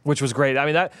 Yep. which was great. I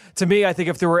mean, that to me, I think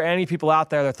if there were any people out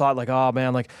there that thought like, oh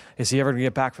man, like, is he ever going to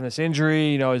get back from this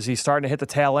injury? Is he starting to hit the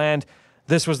tail end?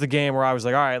 This was the game where I was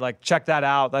like, all right, like, check that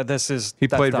out. He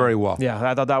played very well. Yeah,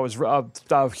 I thought that was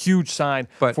a huge sign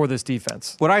for this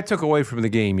defense. What I took away from the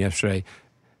game yesterday,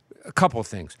 a couple of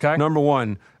things. Okay. Number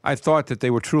one, I thought that they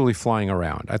were truly flying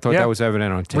around. I thought that was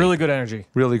evident on tape. Really good energy.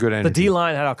 Really good energy. The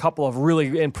D-line had a couple of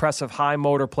really impressive high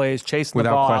motor plays, chasing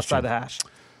Without the ball question. outside the hash.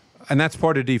 And that's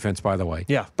part of defense, by the way.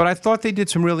 Yeah. But I thought they did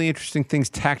some really interesting things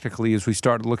tactically as we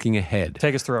start looking ahead.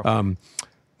 Take us through.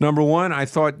 Number one, I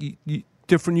thought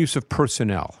different use of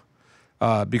personnel.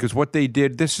 Because what they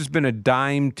did, this has been a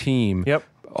dime team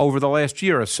over the last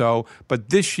year or so, but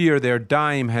this year their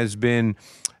dime has been,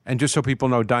 and just so people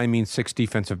know, dime means 6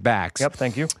 defensive backs. Yep,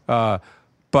 thank you.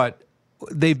 But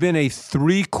they've been a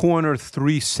 3-corner,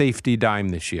 3-safety dime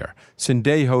this year.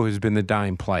 Sendejo has been the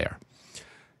dime player.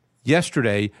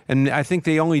 Yesterday, and I think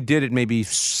they only did it maybe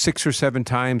 6 or 7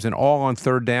 times and all on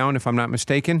third down, if I'm not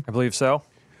mistaken. I believe so.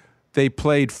 They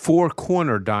played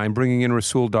 4-corner dime, bringing in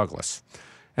Rasul Douglas.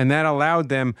 And that allowed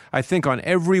them, I think on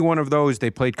every one of those,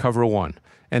 they played cover 1.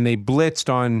 And they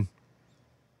blitzed on,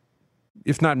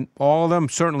 if not all of them,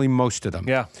 certainly most of them.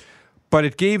 Yeah. But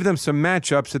it gave them some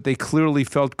matchups that they clearly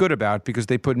felt good about because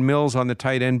they put Mills on the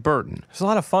tight end Burton. It's a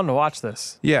lot of fun to watch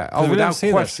this. Yeah. Oh, without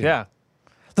question. Yeah.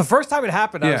 The first time it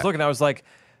happened, I was looking, I was like,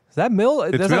 is that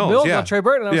Mills? Is that Mills, not Trey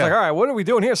Burton? And I was like, all right, what are we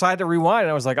doing here? So I had to rewind, and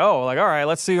I was like, all right,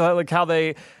 let's see like how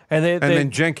they and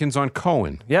then Jenkins on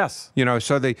Cohen. Yes.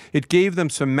 So it gave them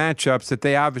some matchups that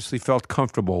they obviously felt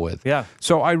comfortable with. Yeah.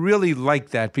 So I really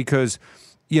like that because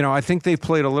I think they've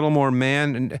played a little more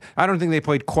man, and I don't think they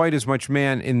played quite as much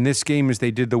man in this game as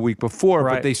they did the week before,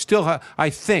 but they still have, I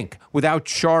think, without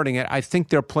charting it, I think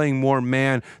they're playing more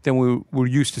man than we were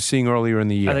used to seeing earlier in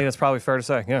the year. I think that's probably fair to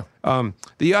say, yeah.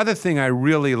 The other thing I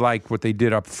really liked what they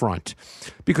did up front,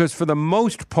 because for the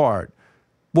most part,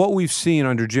 what we've seen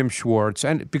under Jim Schwartz,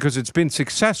 and because it's been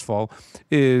successful,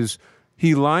 is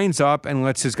he lines up and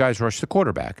lets his guys rush the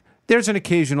quarterback. There's an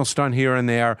occasional stunt here and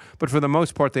there, but for the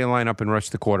most part, they line up and rush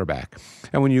the quarterback.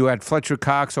 And when you had Fletcher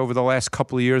Cox over the last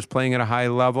couple of years playing at a high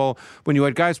level, when you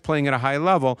had guys playing at a high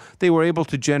level, they were able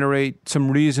to generate some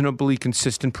reasonably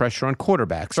consistent pressure on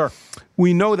quarterbacks. Sure.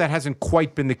 We know that hasn't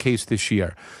quite been the case this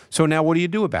year. So now what do you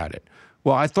do about it?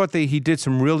 Well, I thought he did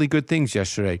some really good things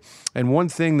yesterday. And one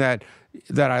thing that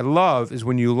I love is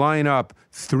when you line up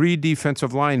 3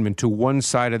 defensive linemen to one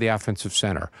side of the offensive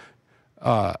center.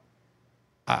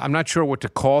 I'm not sure what to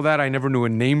call that. I never knew a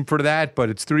name for that, but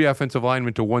it's 3 offensive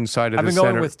linemen to one side of the center. I've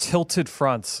been going with tilted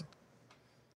fronts.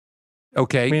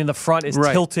 Okay. Meaning the front is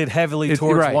tilted heavily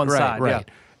towards one side. Right.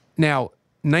 Yeah. Now,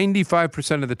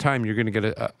 95% of the time, you're going to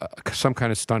get some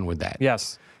kind of stun with that.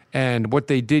 Yes. And what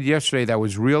they did yesterday that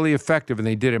was really effective, and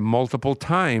they did it multiple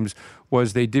times,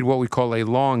 was they did what we call a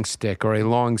long stick or a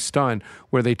long stun,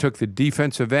 where they took the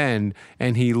defensive end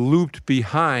and he looped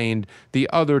behind the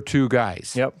other 2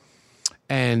 guys. Yep.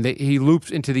 And he looped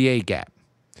into the A gap.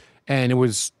 And it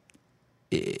was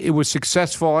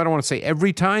successful. I don't want to say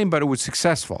every time, but it was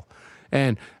successful.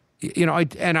 And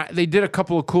they did a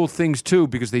couple of cool things too,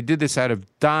 because they did this out of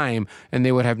dime, and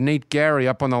they would have Nate Gary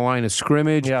up on the line of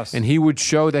scrimmage, and he would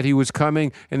show that he was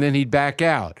coming, and then he'd back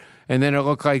out. And then it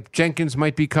looked like Jenkins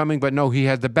might be coming, but no, he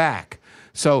had the back.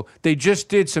 So they just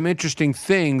did some interesting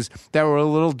things that were a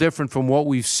little different from what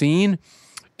we've seen.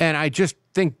 And I just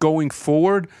think going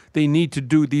forward, they need to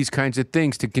do these kinds of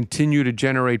things to continue to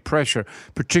generate pressure,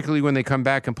 particularly when they come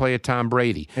back and play a Tom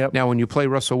Brady. Yep. Now, when you play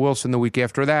Russell Wilson the week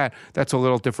after that, that's a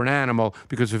little different animal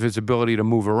because of his ability to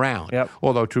move around. Yep.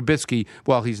 Although Trubisky,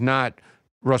 while he's not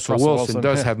Russell Wilson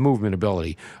does have movement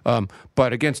ability.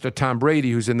 But against a Tom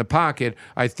Brady who's in the pocket,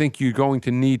 I think you're going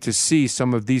to need to see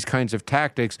some of these kinds of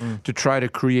tactics to try to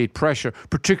create pressure,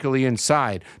 particularly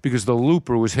inside, because the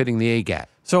looper was hitting the A-gap.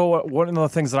 So one of the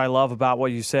things that I love about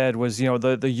what you said was,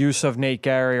 the use of Nate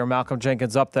Gary or Malcolm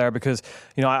Jenkins up there, because,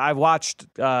 I've watched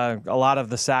a lot of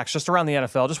the sacks just around the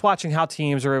NFL, just watching how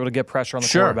teams are able to get pressure on the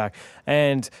quarterback.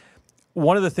 And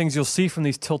one of the things you'll see from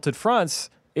these tilted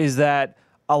fronts is that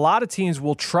a lot of teams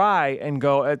will try and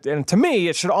go, and to me,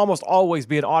 it should almost always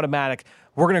be an automatic,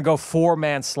 we're going to go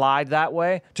 4-man slide that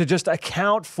way to just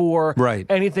account for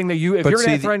anything that if you're going to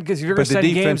send games out. But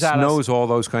the defense knows all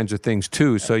those kinds of things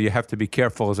too, so you have to be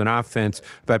careful as an offense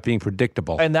about being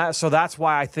predictable. And that's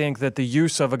why I think that the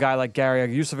use of a guy like Gary,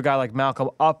 the use of a guy like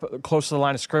Malcolm up close to the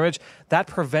line of scrimmage, that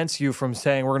prevents you from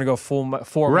saying we're going to go full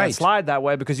 4-man slide that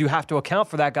way, because you have to account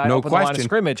for that guy up on the line of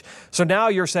scrimmage. So now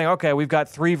you're saying, okay, we've got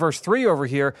 3 versus 3 over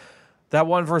here. That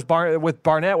one versus with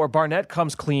Barnett, where Barnett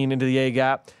comes clean into the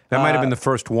A-gap. That might have been the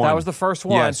first one. That was the first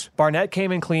one. Yes. Barnett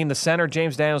came in clean. The center,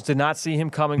 James Daniels, did not see him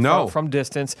coming from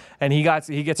distance, and he gets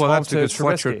well, home that's to because Trubisky.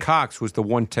 Fletcher Cox was the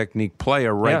one technique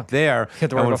player right there.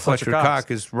 Hit the and right when of Fletcher Fletcher Cox.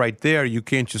 Cox is right there, you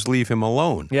can't just leave him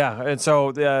alone. Yeah, and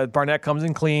so Barnett comes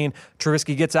in clean.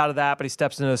 Trubisky gets out of that, but he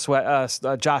steps into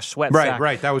Josh Sweat sack.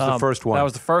 Right. That was the first one. That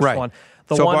was the first right. one.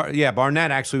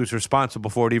 Barnett actually was responsible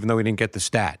for it, even though he didn't get the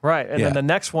stat. Right, and then the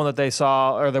next one that we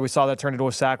saw that turned into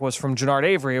a sack was from Jannard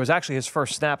Avery. It was actually his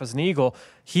first snap as an Eagle.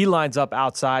 He lines up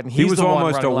outside, and he was the one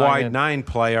almost a running line wide in. 9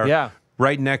 player. Yeah.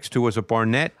 Right next to was a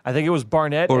Barnett. I think it was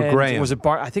Barnett or and Graham.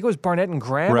 I think it was Barnett and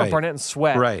Graham or Barnett and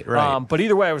Sweat. Right. But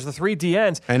either way, it was the 3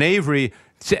 DNs. And Avery.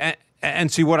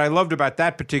 And see, what I loved about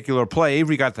that particular play,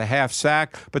 Avery got the half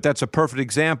sack, but that's a perfect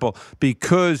example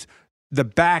because the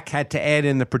back had to add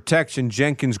in the protection,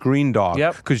 Jenkins green dog.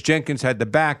 Yep. Because Jenkins had the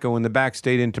back go and the back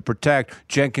stayed in to protect.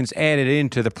 Jenkins added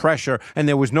into the pressure, and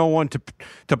there was no one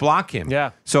to block him.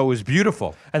 Yeah. So it was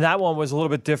beautiful. And that one was a little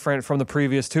bit different from the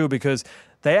previous two because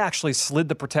they actually slid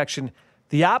the protection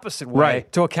the opposite way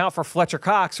to account for Fletcher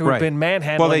Cox, who had been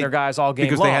manhandling their guys all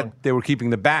game long. Because they were keeping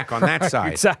the back on that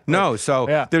side. Exactly. No,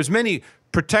 so there's many.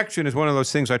 Protection is one of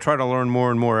those things I try to learn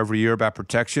more and more every year about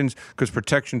protections because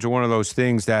protections are one of those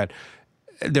things that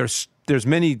there's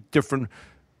many different.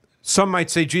 Some might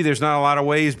say, gee, there's not a lot of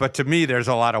ways, but to me, there's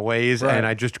a lot of ways, and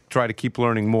I just try to keep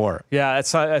learning more. Yeah, it's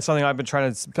something I've been trying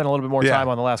to spend a little bit more time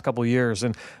on the last couple of years,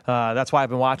 and that's why I've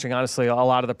been watching, honestly, a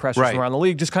lot of the pressures from around the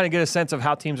league, just kind of get a sense of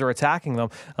how teams are attacking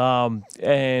them.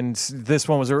 And this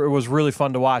one was really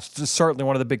fun to watch. Just certainly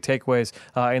one of the big takeaways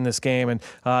in this game, and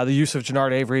the use of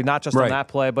Jannard Avery, not just on that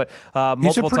play, but multiple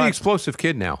He's a pretty times. explosive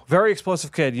kid now. Very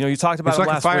explosive kid. You talked about him him last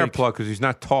week. He's like a fire week. plug because he's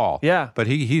not tall. Yeah. But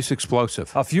he's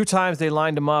explosive. A few times they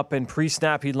lined him up, and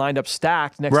pre-snap he lined up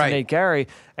stacked next to Nate Gary,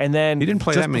 and then he didn't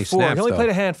play just that many before, snaps. He only though. played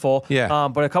a handful,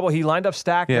 but a couple he lined up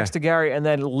stacked next to Gary, and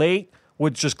then late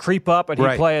would just creep up and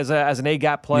he'd play as an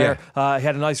A-gap player. He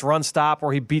had a nice run stop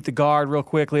where he beat the guard real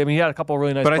quickly. I mean, he had a couple of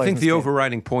really nice plays. But I think in the this game.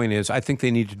 overriding point is I think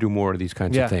they need to do more of these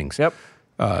kinds of things. Yep.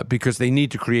 Because they need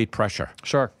to create pressure.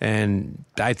 Sure. And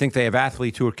I think they have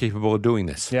athletes who are capable of doing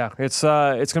this. Yeah, it's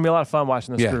going to be a lot of fun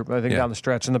watching this group, I think, down the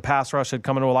stretch. And the pass rush had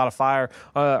come into a lot of fire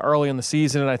early in the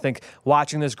season, and I think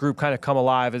watching this group kind of come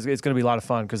alive is going to be a lot of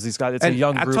fun because these guys, it's a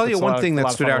young group. I'll tell you one thing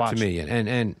that stood out to me,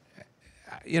 and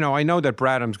I know that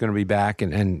Bradham's going to be back,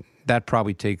 and that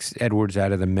probably takes Edwards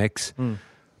out of the mix.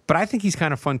 But I think he's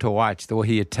kind of fun to watch, the way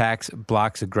he attacks,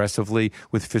 blocks aggressively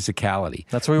with physicality.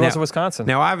 That's what he was at Wisconsin.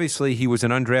 Now, obviously, he was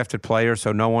an undrafted player,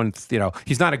 so no one,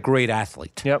 he's not a great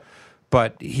athlete. Yep.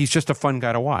 But he's just a fun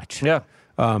guy to watch. Yeah.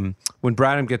 When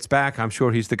Bradham gets back, I'm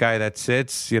sure he's the guy that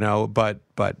sits, but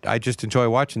I just enjoy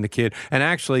watching the kid. And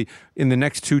actually, in the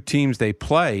next two teams they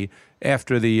play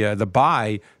after the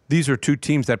bye, these are two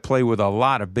teams that play with a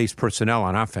lot of base personnel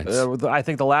on offense. I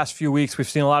think the last few weeks we've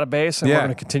seen a lot of base, and we're going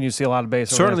to continue to see a lot of base.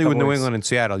 Certainly with over the next couple New weeks. England and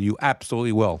Seattle, you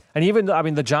absolutely will. And even,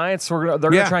 the Giants, they're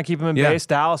going to try and keep him in base.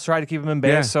 Dallas tried to keep him in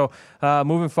base. So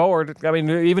moving forward, I mean,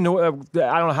 even I don't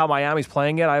know how Miami's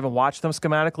playing yet. I haven't watched them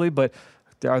schematically, but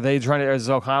are they trying to? Is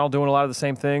O'Connell doing a lot of the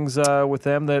same things with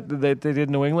them that they did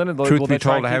in New England? Truth be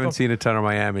told, I haven't seen a ton of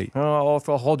Miami. I'll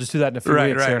hold you to that in a few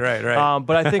weeks. Right.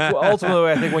 But I think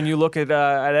ultimately, when you look at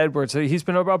Edwards, he's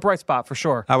been a bright spot for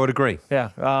sure. I would agree.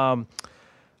 Yeah.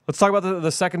 Let's talk about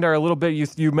the secondary a little bit.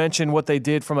 You mentioned what they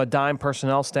did from a dime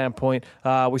personnel standpoint.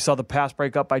 We saw the pass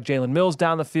break up by Jalen Mills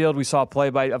down the field. We saw a play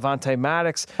by Avonte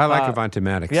Maddox. I like Avonte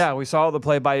Maddox. Yeah, we saw the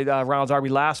play by Ronald Darby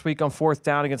last week on fourth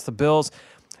down against the Bills.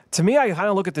 To me, I kind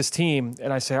of look at this team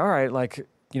and I say, all right,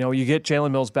 you get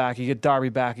Jalen Mills back, you get Darby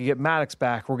back, you get Maddox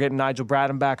back. We're getting Nigel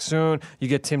Bradham back soon. You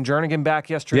get Tim Jernigan back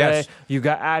yesterday. Yes. You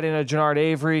got add in a Jannard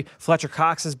Avery. Fletcher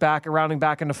Cox is back, rounding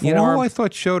back into form. You know who I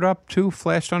thought showed up too,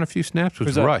 flashed on a few snaps,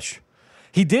 was Rush.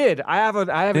 He did. I have an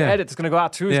edit that's going to go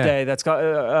out Tuesday. That's got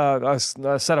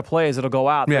a set of plays that'll go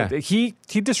out. Yeah. He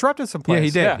disrupted some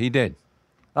plays. Yeah, he did.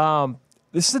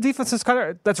 This is a defense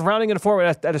that's rounding into form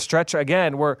at a stretch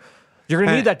again where you're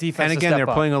going to need that defense. And again, they're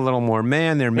playing a little more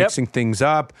man. They're mixing things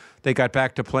up. They got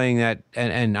back to playing that,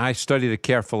 and I studied it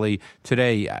carefully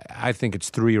today. I think it's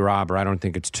 3 robber. I don't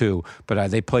think it's 2, but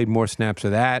they played more snaps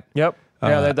of that. Yep.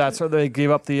 Yeah, that's they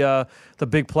gave up the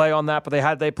big play on that,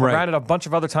 but they provided a bunch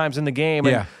of other times in the game.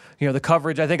 And, the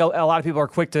coverage. I think a lot of people are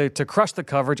quick to crush the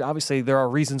coverage. Obviously, there are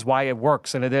reasons why it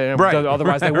works, and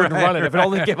otherwise they wouldn't run it. If it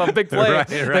only gave up big plays,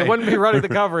 they wouldn't be running the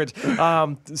coverage.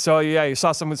 You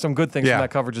saw some good things from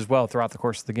that coverage as well throughout the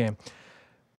course of the game.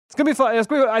 It's going to be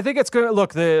fun. I think it's going to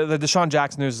look, the Deshaun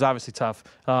Jackson news is obviously tough.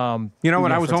 You know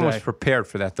what? I was almost prepared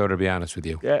for that, though, to be honest with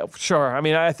you. Yeah, sure. I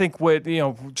mean, I think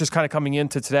just kind of coming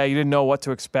into today, you didn't know what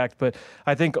to expect. But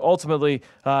I think ultimately,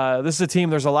 this is a team,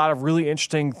 there's a lot of really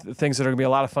interesting things that are going to be a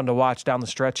lot of fun to watch down the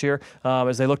stretch here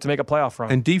as they look to make a playoff run.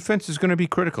 And defense is going to be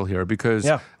critical here because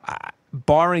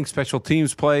barring special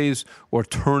teams plays or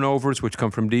turnovers, which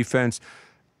come from defense,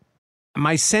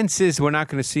 my sense is we're not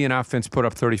going to see an offense put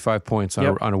up 35 points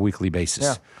on a weekly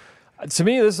basis. Yeah. To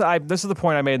me, this is the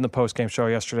point I made in the post-game show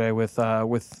yesterday with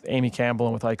Amy Campbell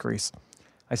and with Ike Reese.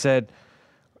 I said,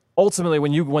 ultimately,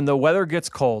 when the weather gets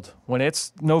cold, when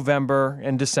it's November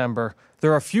and December,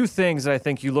 there are a few things that I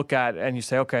think you look at and you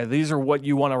say, okay, these are what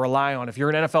you want to rely on. If you're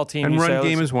an NFL team, and you run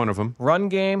game is one of them. Run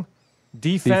game,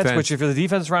 defense. Which if you're the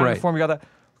defense running form, you got that.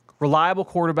 Reliable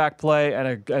quarterback play and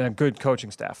a good coaching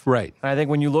staff. Right. And I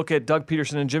think when you look at Doug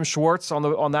Peterson and Jim Schwartz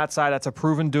on that side, that's a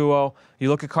proven duo. You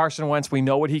look at Carson Wentz, we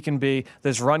know what he can be.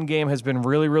 This run game has been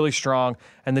really, really strong.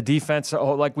 And the defense,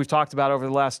 like we've talked about over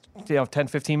the last 10,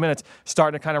 15 minutes,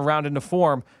 starting to kind of round into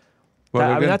form.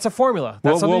 Well, that's a formula.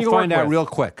 That's something we'll find out real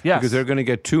quick because they're going to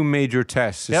get two major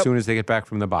tests as soon as they get back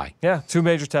from the bye. Yeah, two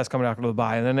major tests coming after the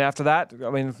bye. And then after that, a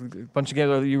bunch of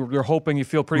games you're hoping you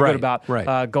feel pretty good about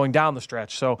going down the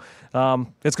stretch. So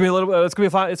it's going to be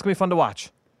fun. It's going to be fun to watch.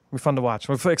 It'll be fun to watch.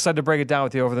 We're excited to break it down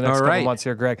with you over the next couple of months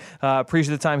here, Greg.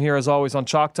 Appreciate the time here, as always, on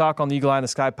Chalk Talk on the Eagle Eye in the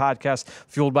Sky podcast,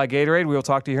 fueled by Gatorade. We will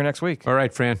talk to you here next week. All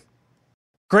right, Fran.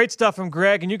 Great stuff from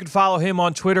Greg, and you can follow him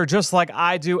on Twitter just like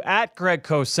I do, at Greg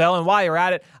Cosell. And while you're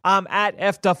at it, I'm at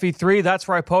FDuffy3. That's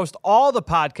where I post all the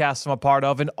podcasts I'm a part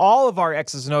of and all of our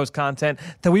X's and O's content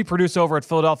that we produce over at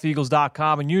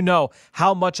PhiladelphiaEagles.com. And you know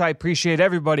how much I appreciate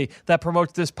everybody that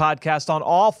promotes this podcast on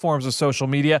all forms of social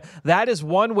media. That is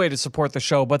one way to support the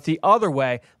show. But the other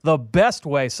way, the best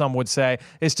way, some would say,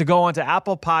 is to go onto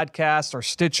Apple Podcasts or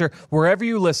Stitcher, wherever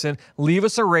you listen, leave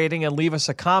us a rating and leave us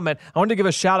a comment. I want to give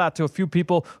a shout out to a few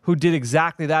people who did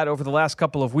exactly that over the last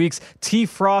couple of weeks. T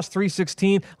Frost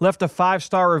 316 left a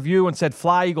 5-star review and said,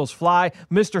 "Fly Eagles fly."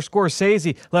 Mr.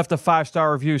 Scorsese left a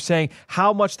 5-star review saying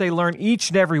how much they learn each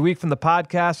and every week from the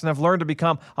podcast and have learned to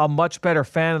become a much better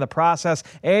fan in the process.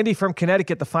 Andy from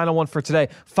Connecticut, the final one for today,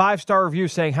 5-star review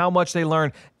saying how much they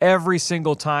learn every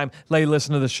single time they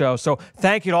listen to the show. So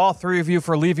thank you to all three of you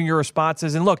for leaving your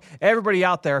responses. And look, everybody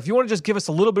out there, if you want to just give us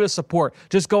a little bit of support,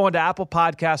 just go into Apple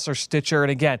Podcasts or Stitcher. And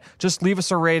again, just leave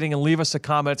us a rating and leave us a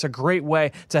comment. It's a great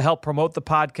way to help promote the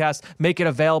podcast, make it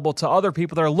available to other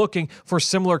people that are looking for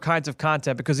similar kinds of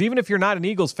content. Because even if you're not an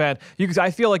Eagles fan, I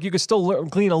feel like you could still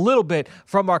glean a little bit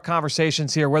from our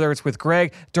conversations here, whether it's with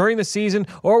Greg during the season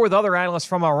or with other analysts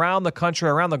from around the country,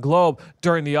 around the globe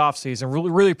during the offseason.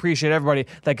 Really, really appreciate everybody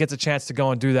that gets a chance to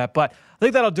go and do that. But I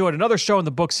think that'll do it. Another show in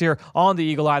the books here on the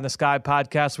Eagle Eye in the Sky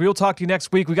podcast. We will talk to you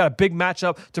next week. We got a big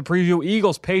matchup to preview,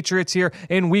 Eagles-Patriots here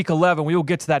in Week 11. We will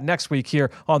get to that next week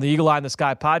here on the Eagle Eye in the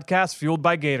Sky podcast, fueled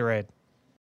by Gatorade.